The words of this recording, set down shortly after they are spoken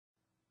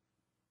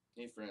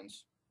Hey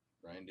friends,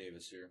 Brian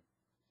Davis here.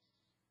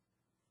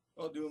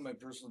 Well, doing my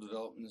personal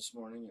development this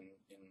morning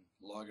and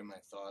logging my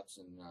thoughts,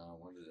 and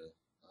wanted to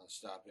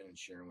stop in and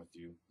share them with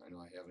you. I know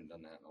I haven't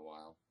done that in a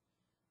while.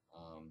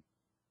 Um,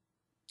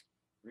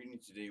 Reading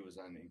today was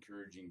on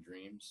encouraging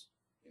dreams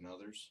in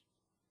others.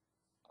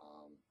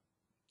 Um,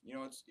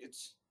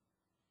 it's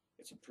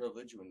a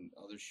privilege when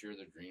others share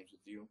their dreams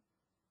with you.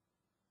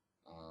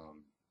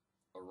 Um,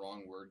 a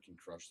wrong word can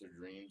crush their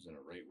dreams, and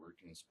a right word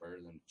can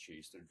inspire them to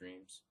chase their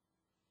dreams.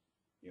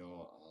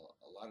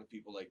 A lot of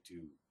people like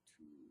to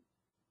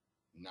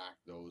knock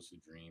those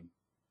who dream,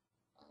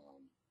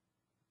 um,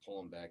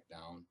 pull them back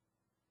down,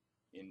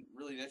 and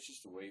really that's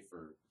just a way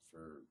for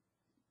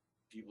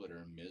people that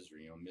are in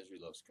misery.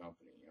 Misery loves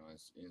company.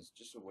 It's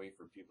just a way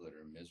for people that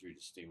are in misery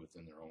to stay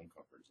within their own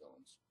comfort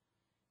zones.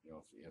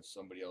 If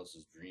somebody else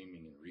is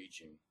dreaming and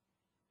reaching,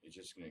 it's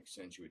just going to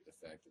accentuate the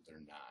fact that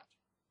they're not.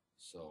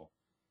 So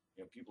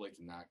people like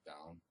to knock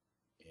down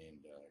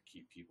and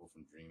keep people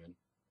from dreaming.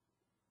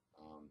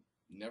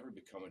 Never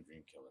become a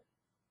dream killer.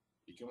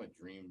 Become a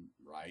dream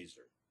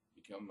riser.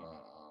 Become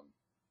a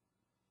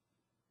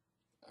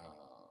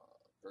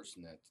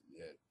person that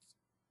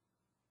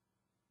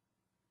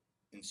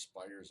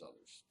inspires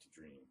others to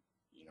dream.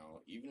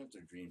 Even if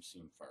their dreams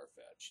seem far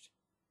fetched,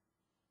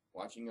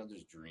 watching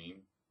others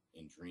dream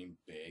and dream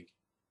big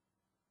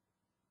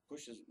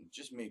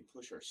may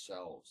push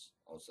ourselves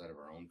outside of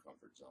our own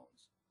comfort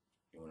zones.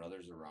 When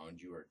others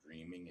around you are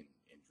dreaming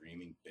and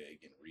dreaming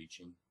big and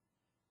reaching,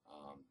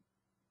 um,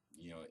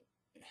 you know,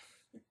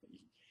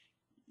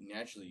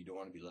 naturally you don't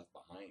want to be left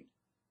behind.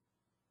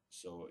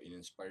 So it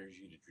inspires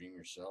you to dream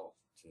yourself,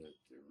 to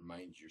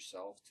remind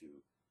yourself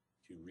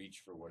to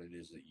reach for what it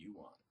is that you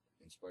want.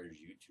 It inspires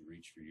you to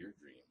reach for your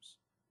dreams.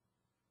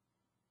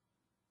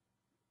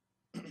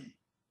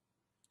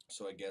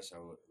 So I guess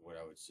what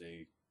I would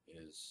say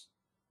is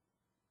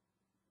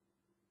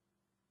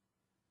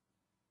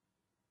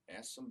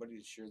ask somebody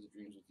to share the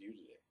dreams with you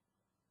today.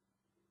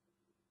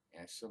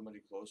 Ask somebody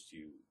close to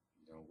you,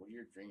 what are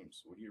your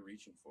dreams? What are you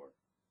reaching for?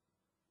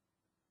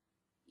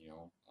 You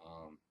know,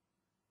 um,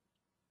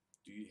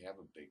 do you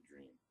have a big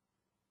dream?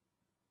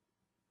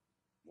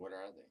 What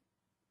are they?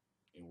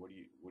 And what are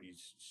you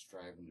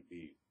striving to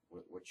be?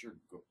 What's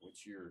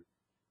your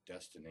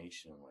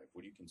destination in life?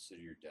 What do you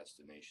consider your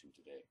destination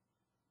today?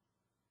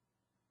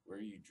 Where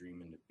are you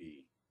dreaming to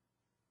be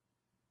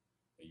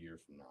a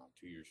year from now,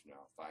 2 years from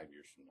now, 5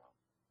 years from now?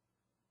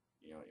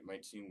 It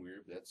might seem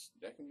weird, but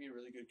that can be a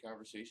really good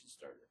conversation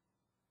starter,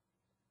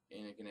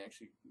 and it can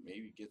actually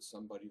maybe get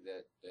somebody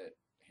that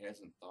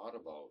hasn't thought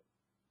about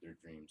their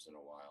dreams in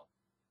a while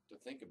to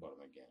think about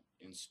them again,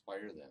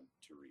 inspire them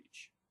to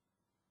reach.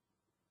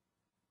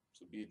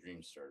 So be a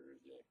dream starter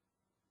today.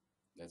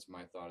 That's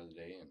my thought of the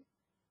day, and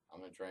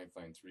I'm going to try and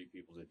find 3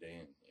 people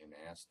today and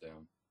ask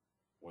them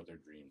what their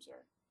dreams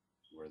are,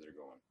 where they're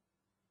going.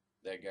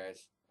 That,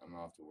 guys, I'm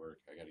off to work.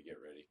 I got to get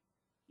ready.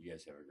 You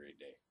guys have a great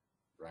day.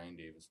 Brian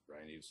Davis,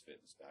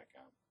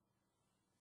 BrianDavisFitness.com.